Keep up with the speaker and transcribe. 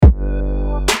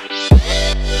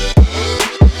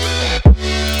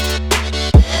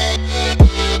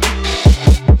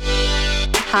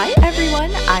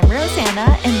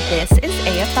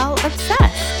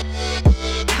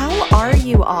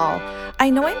I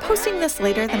know I'm posting this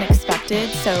later than expected,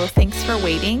 so thanks for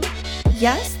waiting.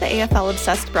 Yes, the AFL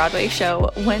Obsessed Broadway show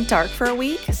went dark for a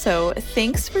week, so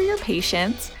thanks for your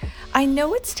patience. I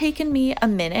know it's taken me a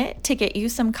minute to get you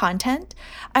some content.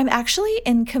 I'm actually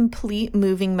in complete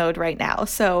moving mode right now,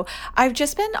 so I've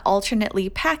just been alternately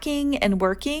packing and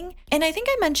working. And I think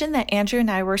I mentioned that Andrew and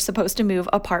I were supposed to move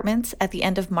apartments at the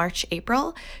end of March,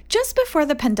 April, just before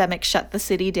the pandemic shut the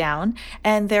city down,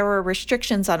 and there were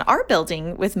restrictions on our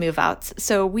building with move-outs,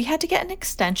 so we had to get an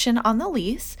extension on the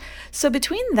lease. So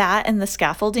between that and the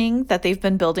scaffolding that they've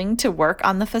been building to work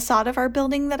on the facade of our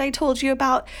building that I told you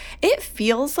about, it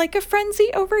feels like a frenzy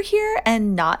over here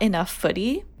and not enough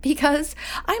footy. Because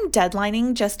I'm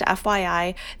deadlining, just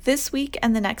FYI, this week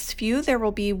and the next few, there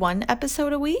will be one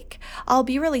episode a week. I'll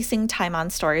be releasing Time on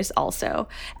Stories also.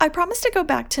 I promise to go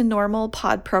back to normal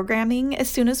pod programming as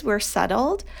soon as we're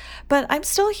settled, but I'm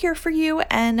still here for you,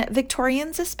 and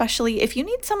Victorians especially, if you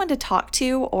need someone to talk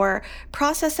to or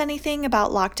process anything about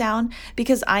lockdown,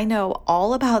 because I know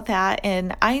all about that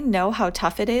and I know how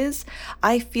tough it is.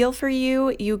 I feel for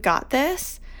you. You got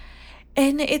this.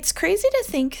 And it's crazy to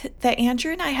think that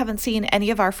Andrew and I haven't seen any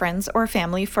of our friends or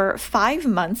family for 5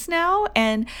 months now,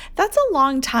 and that's a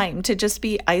long time to just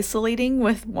be isolating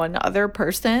with one other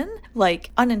person,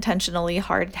 like unintentionally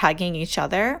hard tagging each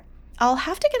other. I'll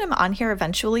have to get him on here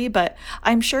eventually, but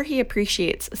I'm sure he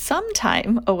appreciates some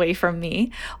time away from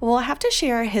me. We'll have to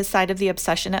share his side of the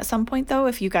obsession at some point, though,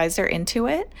 if you guys are into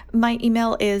it. My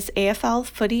email is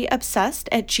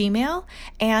aflfootyobsessed@gmail.com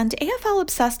and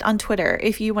aflobsessed on Twitter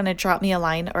if you want to drop me a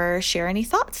line or share any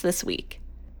thoughts this week.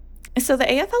 So the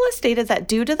AFL has stated that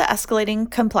due to the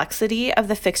escalating complexity of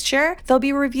the fixture, they'll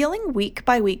be revealing week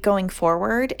by week going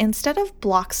forward instead of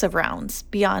blocks of rounds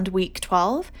beyond week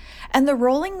 12. And the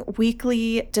rolling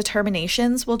weekly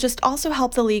determinations will just also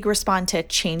help the league respond to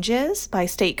changes by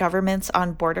state governments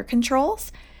on border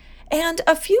controls. And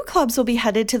a few clubs will be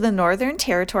headed to the Northern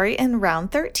Territory in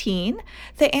round 13.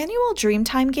 The annual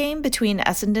Dreamtime game between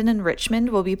Essendon and Richmond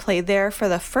will be played there for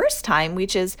the first time,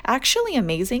 which is actually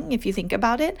amazing if you think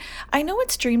about it. I know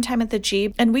it's Dreamtime at the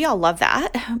G, and we all love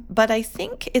that, but I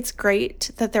think it's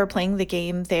great that they're playing the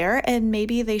game there, and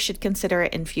maybe they should consider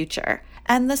it in future.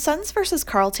 And the Suns versus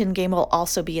Carlton game will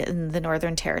also be in the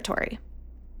Northern Territory.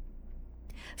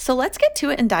 So let's get to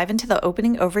it and dive into the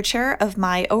opening overture of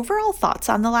my overall thoughts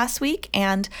on the last week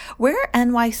and where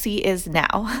NYC is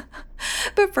now.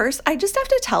 But first, I just have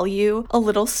to tell you a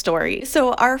little story.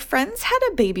 So our friends had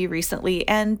a baby recently,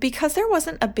 and because there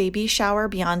wasn't a baby shower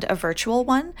beyond a virtual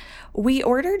one, we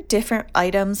ordered different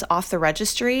items off the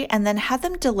registry and then had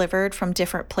them delivered from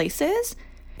different places.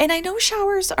 And I know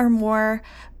showers are more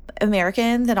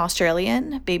American than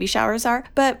Australian, baby showers are,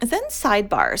 but then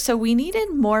sidebar, so we needed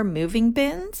more moving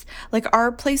bins. Like, our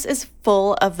place is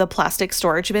full of the plastic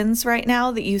storage bins right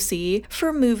now that you see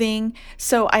for moving,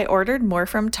 so I ordered more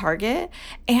from Target,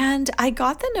 and I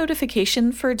got the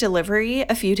notification for delivery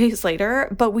a few days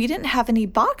later, but we didn't have any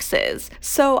boxes.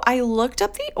 So I looked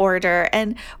up the order,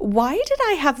 and why did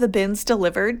I have the bins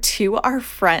delivered to our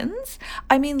friends?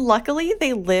 I mean, luckily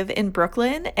they live in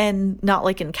Brooklyn and not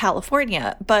like in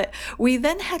California, but we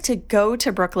then had to go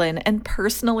to Brooklyn and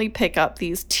personally pick up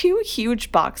these 2 huge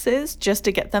boxes just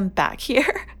to get them back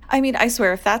here. I mean, I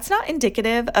swear, if that's not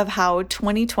indicative of how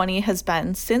 2020 has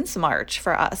been since March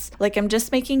for us, like, I'm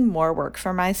just making more work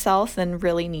for myself than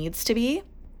really needs to be.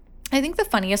 I think the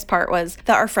funniest part was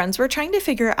that our friends were trying to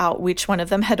figure out which one of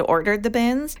them had ordered the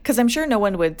bins, because I'm sure no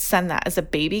one would send that as a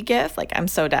baby gift. Like, I'm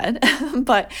so dead.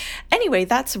 But anyway,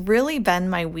 that's really been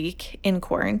my week in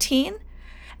quarantine.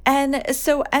 And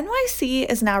so NYC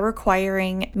is now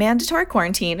requiring mandatory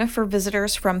quarantine for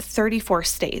visitors from 34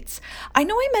 states. I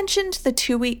know I mentioned the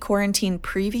 2-week quarantine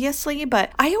previously,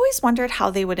 but I always wondered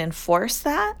how they would enforce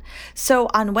that. So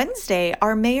on Wednesday,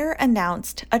 our mayor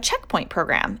announced a checkpoint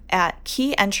program at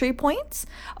key entry points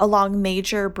along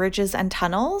major bridges and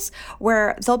tunnels,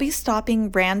 where they'll be stopping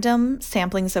random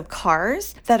samplings of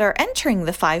cars that are entering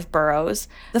the 5 boroughs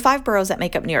that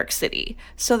make up New York City.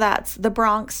 So that's the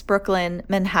Bronx, Brooklyn,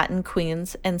 Manhattan,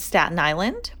 Queens, and Staten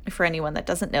Island, for anyone that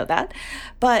doesn't know that.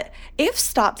 But if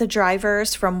stopped, the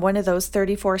drivers from one of those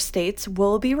 34 states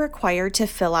will be required to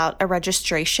fill out a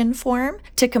registration form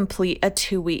to complete a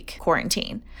 2-week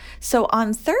quarantine. So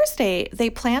on Thursday, they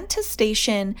plan to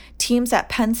station teams at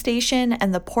Penn Station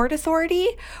and the Port Authority,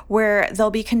 where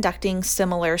they'll be conducting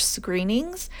similar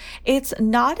screenings. It's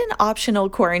not an optional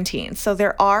quarantine, so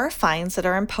there are fines that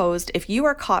are imposed if you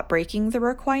are caught breaking the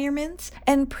requirements.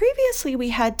 And previously, we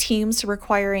had had teams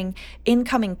requiring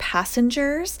incoming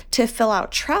passengers to fill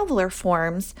out traveler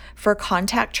forms for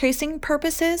contact tracing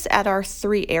purposes at our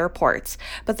 3 airports.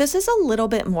 But this is a little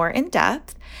bit more in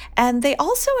depth. And they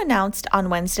also announced on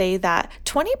Wednesday that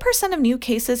 20% of new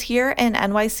cases here in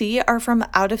NYC are from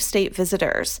out-of-state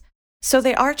visitors. So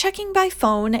they are checking by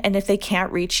phone, and if they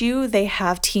can't reach you, they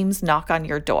have teams knock on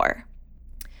your door.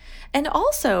 And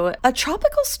also, a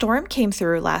tropical storm came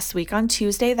through last week on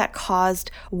Tuesday that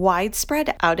caused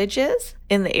widespread outages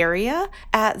in the area.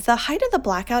 At the height of the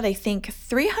blackout, I think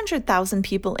 300,000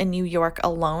 people in New York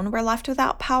alone were left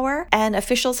without power, and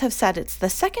officials have said it's the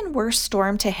second worst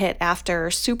storm to hit after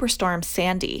Superstorm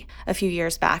Sandy a few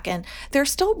years back, and they're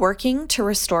still working to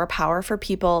restore power for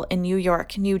people in New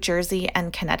York, New Jersey,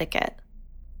 and Connecticut.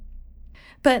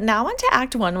 But now on to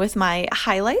Act 1 with my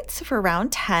highlights for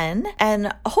round 10,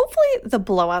 and hopefully the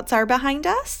blowouts are behind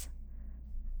us.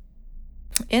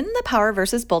 In the Power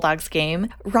versus Bulldogs game,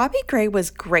 Robbie Gray was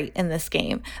great in this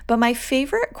game, but my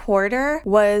favorite quarter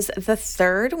was the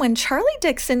third when Charlie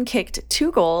Dixon kicked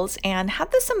 2 goals and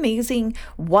had this amazing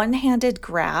one-handed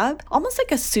grab, almost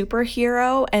like a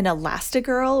superhero and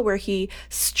Elastigirl, where he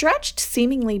stretched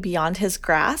seemingly beyond his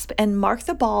grasp and marked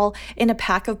the ball in a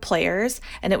pack of players,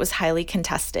 and it was highly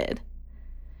contested.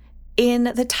 In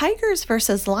the Tigers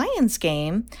versus Lions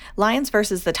game, Lions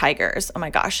versus the Tigers, oh my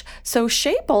gosh. So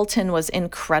Shea Bolton was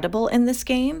incredible in this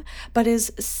game, but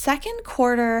his second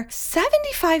quarter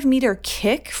 75-meter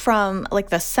kick from like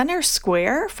the center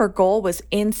square for goal was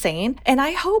insane. And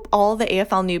I hope all the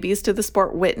AFL newbies to the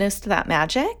sport witnessed that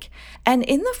magic. And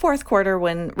in the fourth quarter,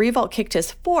 when Revolt kicked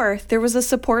his fourth, there was a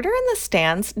supporter in the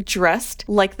stands dressed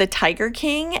like the Tiger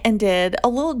King and did a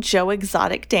little Joe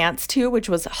Exotic dance too, which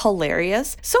was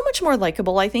hilarious. So much more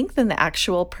likable, I think, than the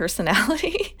actual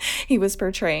personality he was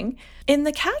portraying. In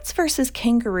the Cats versus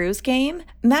Kangaroos game,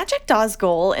 Magic Dawes'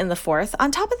 goal in the fourth,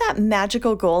 on top of that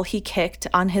magical goal he kicked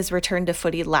on his return to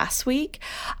footy last week,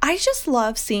 I just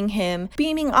love seeing him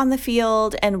beaming on the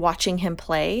field and watching him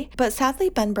play. But sadly,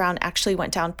 Ben Brown actually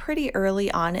went down pretty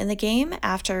early on in the game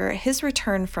after his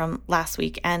return from last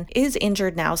week and is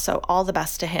injured now, so all the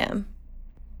best to him.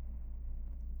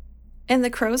 In the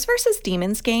Crows versus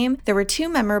Demons game, there were 2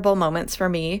 memorable moments for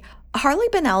me. Harley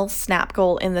Bennell's snap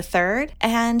goal in the third,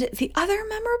 and the other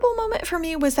memorable moment for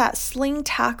me was that sling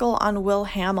tackle on Will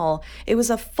Hamill. It was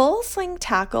a full sling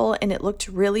tackle and it looked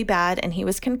really bad, and he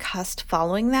was concussed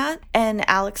following that, and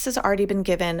Alex has already been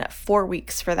given 4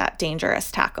 weeks for that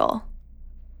dangerous tackle.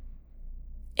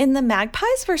 In the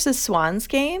Magpies versus Swans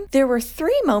game, there were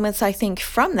 3 moments, I think,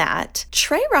 from that.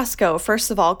 Trey Rusko, first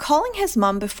of all, calling his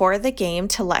mom before the game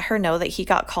to let her know that he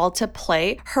got called to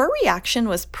play. Her reaction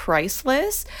was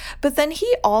priceless, but then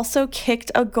he also kicked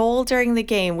a goal during the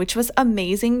game, which was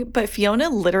amazing, but Fiona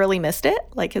literally missed it,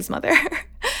 like his mother.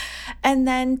 And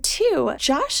then 2,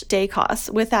 Josh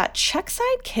Dacos with that check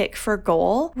side kick for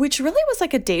goal, which really was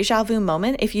like a deja vu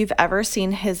moment if you've ever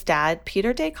seen his dad,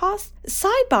 Peter Dacos.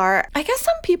 Sidebar, I guess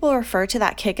some people refer to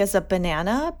that kick as a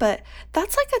banana, but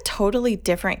that's like a totally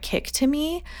different kick to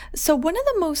me. So one of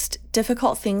the most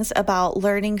difficult things about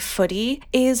learning footy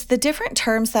is the different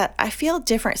terms that I feel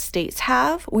different states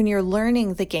have when you're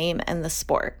learning the game and the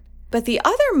sport. But the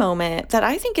other moment that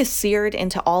I think is seared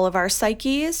into all of our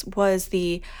psyches was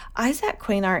the Isaac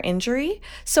Quaynor injury.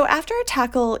 So after a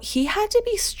tackle, he had to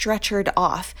be stretchered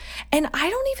off. And I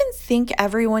don't even think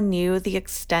everyone knew the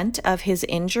extent of his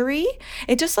injury.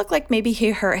 It just looked like maybe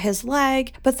he hurt his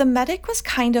leg, but the medic was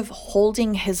kind of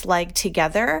holding his leg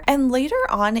together. And later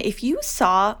on, if you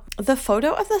saw the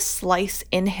photo of the slice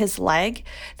in his leg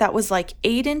that was like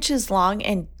 8 inches long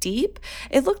and deep,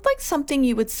 it looked like something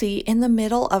you would see in the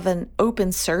middle of an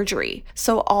open surgery.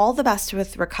 So all the best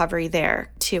with recovery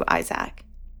there to Isaac.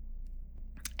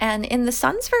 And in the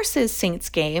Suns versus Saints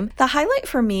game, the highlight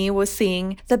for me was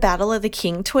seeing the Battle of the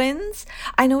King twins.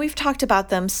 I know we've talked about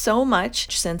them so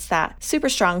much since that super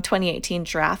strong 2018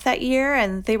 draft that year,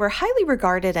 and they were highly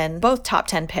regarded and both top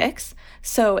 10 picks.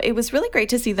 So it was really great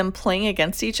to see them playing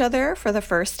against each other for the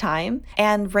first time,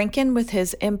 and Rankin with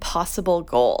his impossible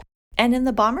goal. And in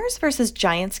the Bombers versus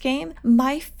Giants game,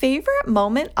 my favorite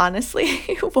moment, honestly,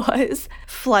 was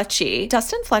Fletchy.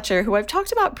 Dustin Fletcher, who I've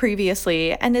talked about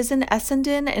previously and is an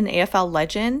Essendon and AFL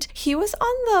legend. He was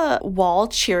on the wall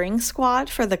cheering squad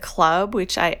for the club,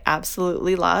 which I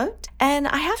absolutely loved. And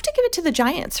I have to give it to the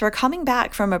Giants for coming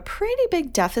back from a pretty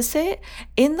big deficit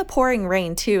in the pouring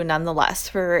rain too, nonetheless,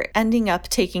 for ending up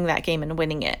taking that game and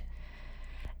winning it.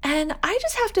 And I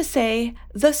just have to say,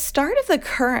 the start of the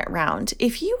current round,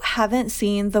 if you haven't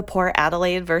seen the Port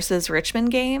Adelaide versus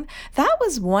Richmond game, that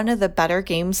was one of the better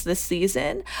games this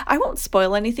season. I won't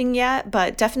spoil anything yet,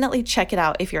 but definitely check it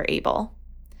out if you're able.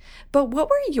 But what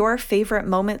were your favorite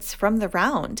moments from the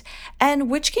round? And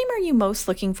which game are you most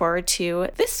looking forward to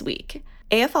this week?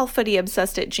 AFL Footy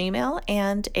Obsessed at Gmail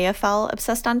and AFL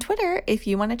Obsessed on Twitter if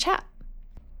you want to chat.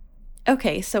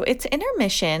 Okay, so it's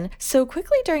intermission. So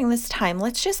quickly during this time,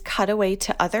 let's just cut away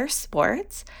to other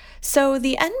sports. So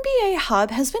the NBA hub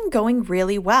has been going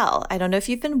really well. I don't know if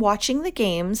you've been watching the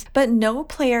games, but no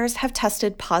players have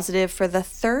tested positive for the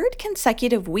third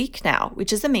consecutive week now,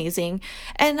 which is amazing.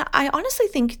 And I honestly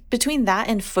think between that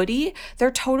and footy, they're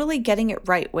totally getting it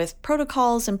right with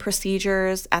protocols and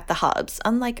procedures at the hubs,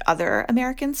 unlike other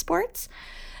American sports.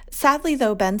 Sadly,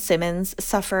 though, Ben Simmons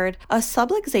suffered a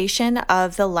subluxation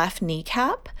of the left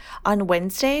kneecap on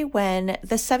Wednesday when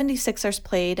the 76ers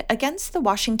played against the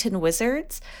Washington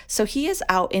Wizards, so he is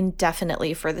out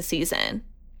indefinitely for the season.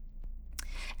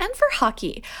 And for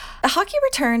hockey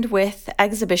returned with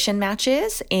exhibition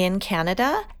matches in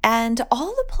Canada, and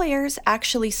all the players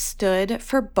actually stood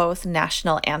for both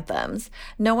national anthems.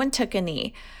 No one took a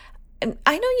knee.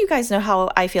 I know you guys know how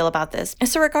I feel about this.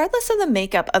 So regardless of the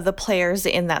makeup of the players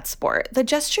in that sport, the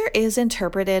gesture is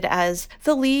interpreted as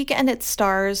the league and its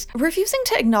stars refusing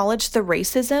to acknowledge the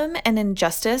racism and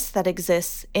injustice that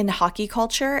exists in hockey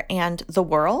culture and the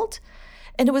world.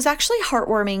 And it was actually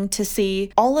heartwarming to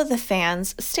see all of the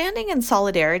fans standing in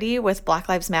solidarity with Black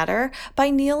Lives Matter by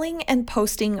kneeling and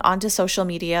posting onto social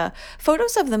media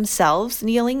photos of themselves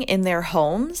kneeling in their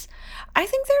homes. I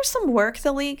think there's some work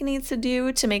the league needs to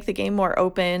do to make the game more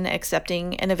open,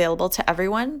 accepting, and available to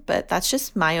everyone, but that's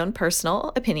just my own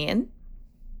personal opinion.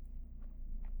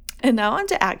 And now on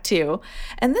to Act 2,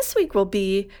 and this week will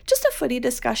be just a footy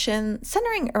discussion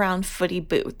centering around footy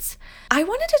boots. I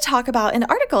wanted to talk about an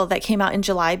article that came out in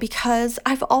July because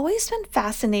I've always been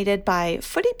fascinated by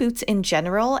footy boots in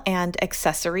general and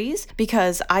accessories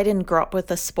because I didn't grow up with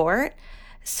the sport.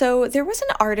 So there was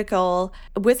an article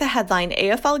with a headline,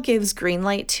 AFL gives green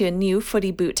light to a new footy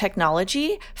boot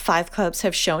technology. 5 clubs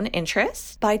have shown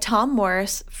interest, by Tom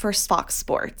Morris for Fox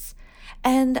Sports.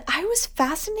 And I was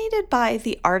fascinated by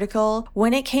the article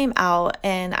when it came out,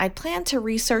 and I planned to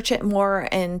research it more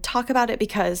and talk about it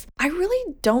because I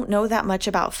really don't know that much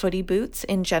about footy boots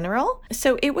in general.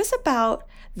 So it was about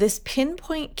this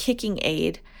pinpoint kicking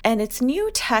aid, and it's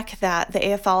new tech that the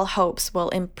AFL hopes will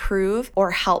improve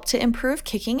or help to improve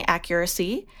kicking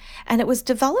accuracy. And it was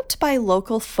developed by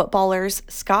local footballers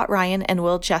Scott Ryan and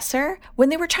Will Jesser when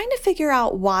they were trying to figure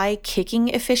out why kicking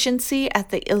efficiency at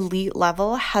the elite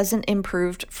level hasn't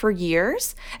improved for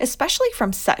years, especially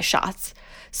from set shots.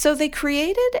 So they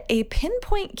created a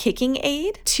pinpoint kicking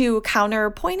aid to counter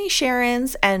pointy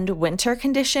sharons and winter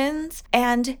conditions,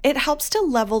 and it helps to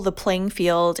level the playing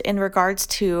field in regards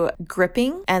to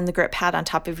gripping and the grip pad on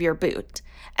top of your boot.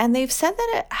 And they've said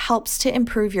that it helps to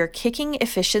improve your kicking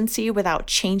efficiency without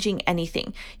changing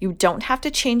anything. You don't have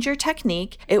to change your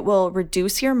technique. It will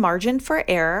reduce your margin for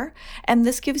error, and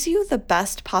this gives you the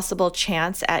best possible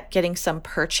chance at getting some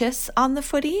purchase on the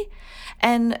footy.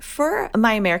 And for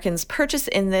my Americans, purchase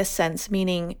in this sense,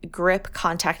 meaning grip,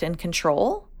 contact, and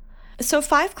control. So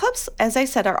 5 clubs, as I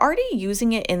said, are already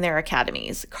using it in their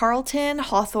academies. Carlton,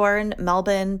 Hawthorn,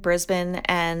 Melbourne, Brisbane,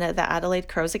 and the Adelaide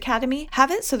Crows Academy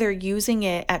have it, so they're using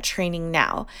it at training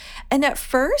now. And at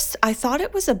first, I thought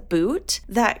it was a boot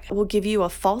that will give you a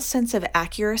false sense of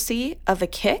accuracy of a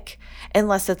kick,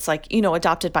 unless it's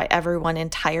adopted by everyone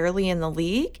entirely in the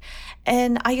league.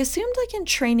 And I assumed in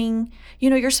training,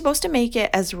 you're supposed to make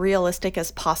it as realistic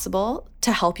as possible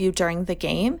to help you during the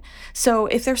game. So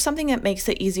if there's something that makes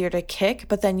it easier to kick,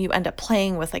 but then you end up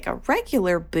playing with a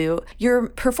regular boot, your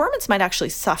performance might actually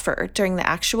suffer during the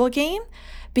actual game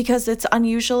because it's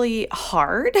unusually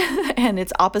hard and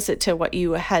it's opposite to what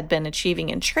you had been achieving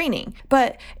in training.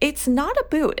 But it's not a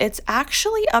boot, it's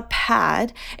actually a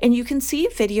pad, and you can see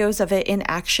videos of it in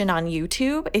action on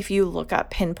YouTube if you look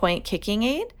up pinpoint kicking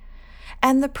aid.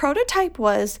 And the prototype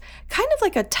was kind of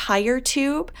like a tire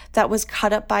tube that was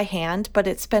cut up by hand, but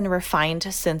it's been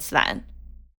refined since then.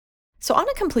 So on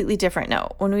a completely different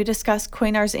note, when we discuss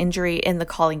Quaynar's injury in the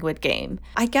Collingwood game,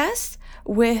 I guess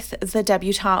with the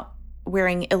debutant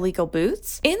wearing illegal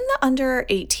boots, in the under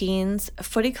 18s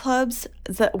footy clubs,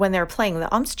 when they're playing,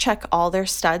 the umps check all their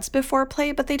studs before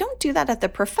play, but they don't do that at the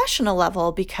professional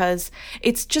level because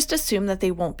it's just assumed that they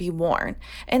won't be worn.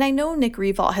 And I know Nick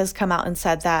Riewoldt has come out and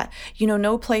said that,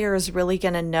 no player is really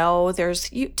going to know. There's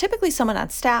typically someone on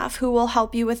staff who will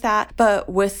help you with that, but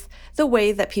with the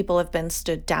way that people have been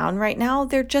stood down right now,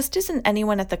 there just isn't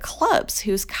anyone at the clubs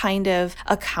who's kind of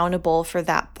accountable for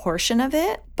that portion of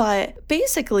it. but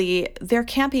basically there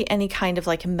can't be any kind of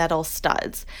like metal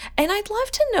studs. And I'd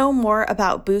love to know more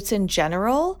about boots in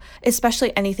general,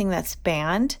 especially anything that's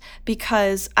banned,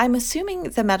 because I'm assuming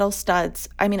the metal studs,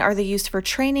 are they used for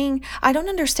training? I don't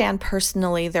understand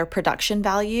personally their production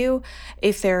value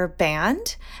if they're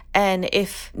banned and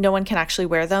if no one can actually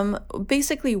wear them,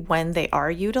 basically when they are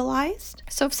utilized.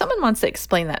 So if someone wants to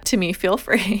explain that to me, feel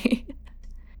free.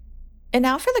 And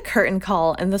now for the curtain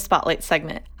call in the Spotlight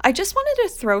segment. I just wanted to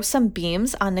throw some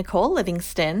beams on Nicole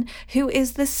Livingston, who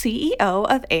is the CEO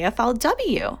of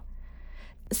AFLW.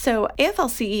 So AFL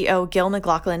CEO Gil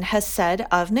McLaughlin has said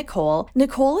of Nicole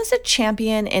is a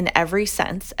champion in every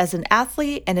sense as an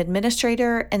athlete, an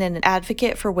administrator, and an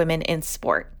advocate for women in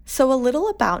sport. So a little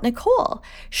about Nicole.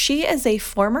 She is a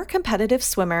former competitive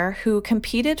swimmer who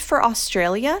competed for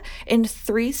Australia in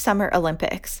 3 Summer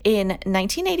Olympics in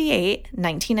 1988,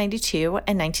 1992,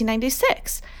 and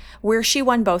 1996, where she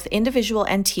won both individual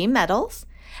and team medals.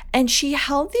 And she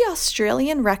held the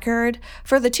Australian record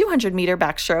for the 200-meter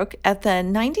backstroke at the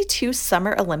 92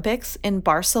 Summer Olympics in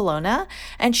Barcelona,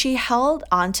 and she held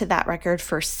on to that record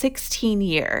for 16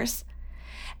 years.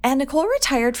 And Nicole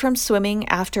retired from swimming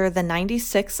after the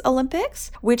 96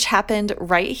 Olympics, which happened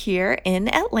right here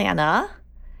in Atlanta.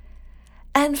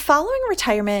 And following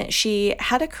retirement, she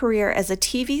had a career as a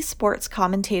TV sports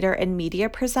commentator and media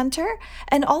presenter,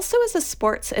 and also as a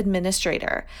sports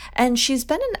administrator. And she's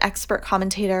been an expert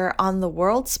commentator on the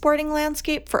world sporting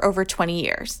landscape for over 20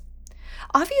 years.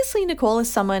 Obviously, Nicole is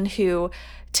someone who,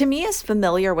 to me, is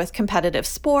familiar with competitive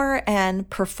sport and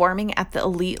performing at the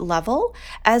elite level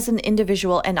as an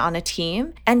individual and on a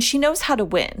team, and she knows how to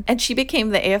win. And she became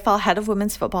the AFL head of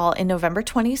women's football in November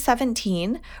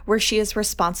 2017, where she is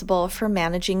responsible for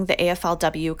managing the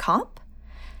AFLW comp.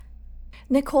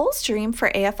 Nicole's dream for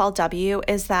AFLW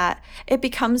is that it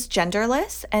becomes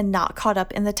genderless and not caught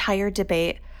up in the tired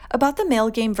debate about the male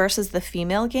game versus the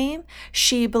female game.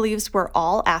 She believes we're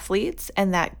all athletes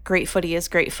and that great footy is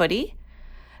great footy.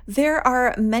 There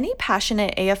are many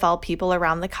passionate AFL people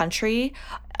around the country,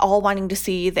 all wanting to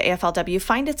see the AFLW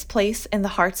find its place in the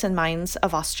hearts and minds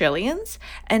of Australians,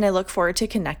 and I look forward to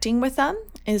connecting with them,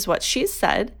 is what she's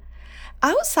said.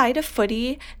 Outside of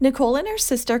footy, Nicole and her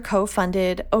sister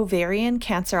co-funded Ovarian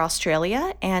Cancer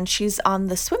Australia, and she's on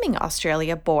the Swimming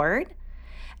Australia board.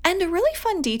 And a really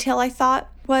fun detail I thought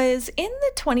was in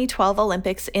the 2012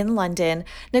 Olympics in London,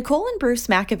 Nicole and Bruce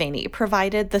McAvaney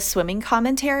provided the swimming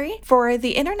commentary for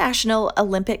the International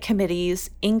Olympic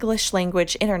Committee's English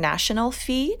Language International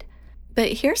feed.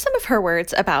 But here's some of her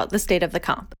words about the state of the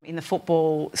comp. In the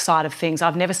football side of things,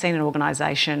 I've never seen an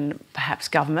organisation, perhaps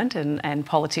government and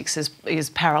politics is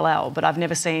parallel, but I've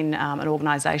never seen an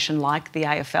organisation like the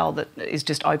AFL that is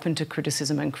just open to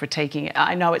criticism and critiquing.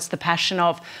 I know it's the passion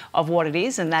of what it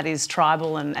is, and that is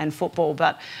tribal and football,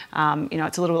 but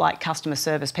it's a little like customer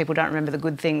service. People don't remember the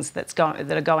good things that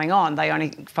are going on. They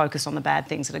only focus on the bad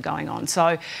things that are going on.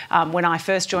 So when I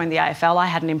first joined the AFL, I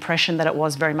had an impression that it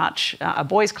was very much a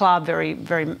boys' club, very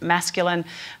masculine.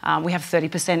 We have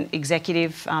 30%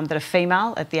 executive that are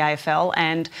female at the AFL,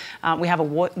 and we have a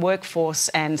workforce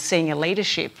and senior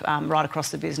leadership right across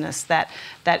the business that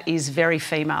is very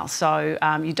female. So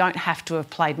you don't have to have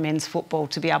played men's football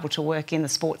to be able to work in the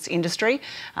sports industry.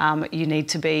 You need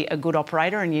to be a good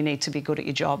operator and you need to be good at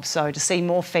your job. So to see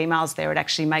more females there, it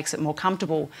actually makes it more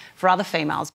comfortable for other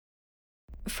females.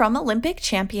 From Olympic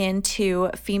champion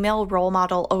to female role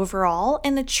model overall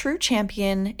and a true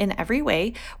champion in every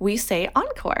way, we say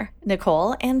encore,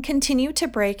 Nicole, and continue to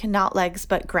break not legs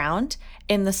but ground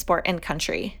in the sport and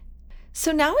country.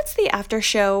 So now it's the after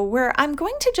show where I'm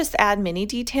going to just add mini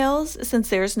details since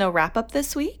there's no wrap up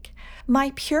this week.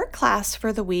 My pure class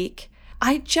for the week.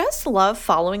 I just love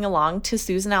following along to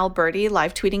Susan Alberti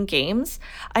live tweeting games.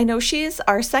 I know she's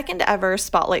our second ever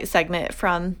Spotlight segment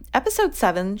from episode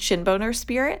 7, Shinboner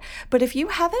Spirit, but if you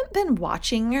haven't been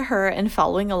watching her and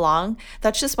following along,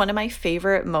 that's just one of my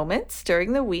favorite moments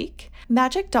during the week.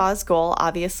 Magic Dawes' goal,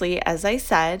 obviously, as I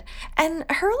said, and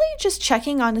Hurley just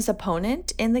checking on his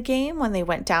opponent in the game when they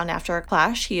went down after a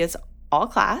clash. He is all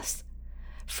class.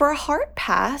 For a hard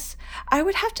pass, I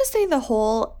would have to say the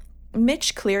whole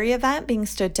Mitch Cleary event being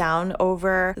stood down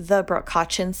over the Brooke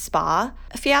Cochin Spa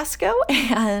fiasco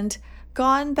and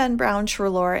gone Ben Brown,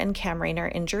 Treloar, and Cam Rayner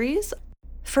injuries.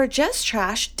 For just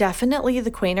trash, definitely the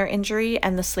Quainer injury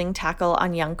and the sling tackle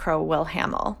on young Crow Will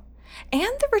Hamill.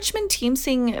 And the Richmond team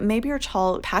seeing Mabior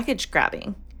Chal package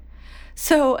grabbing.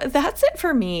 So that's it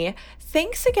for me.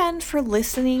 Thanks again for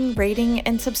listening, rating,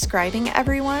 and subscribing,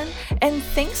 everyone. And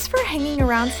thanks for hanging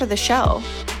around for the show.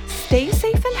 Stay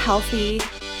safe and healthy.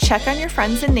 Check on your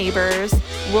friends and neighbors.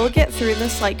 We'll get through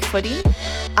this like footy.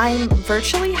 I'm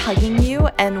virtually hugging you,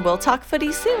 and we'll talk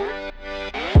footy soon.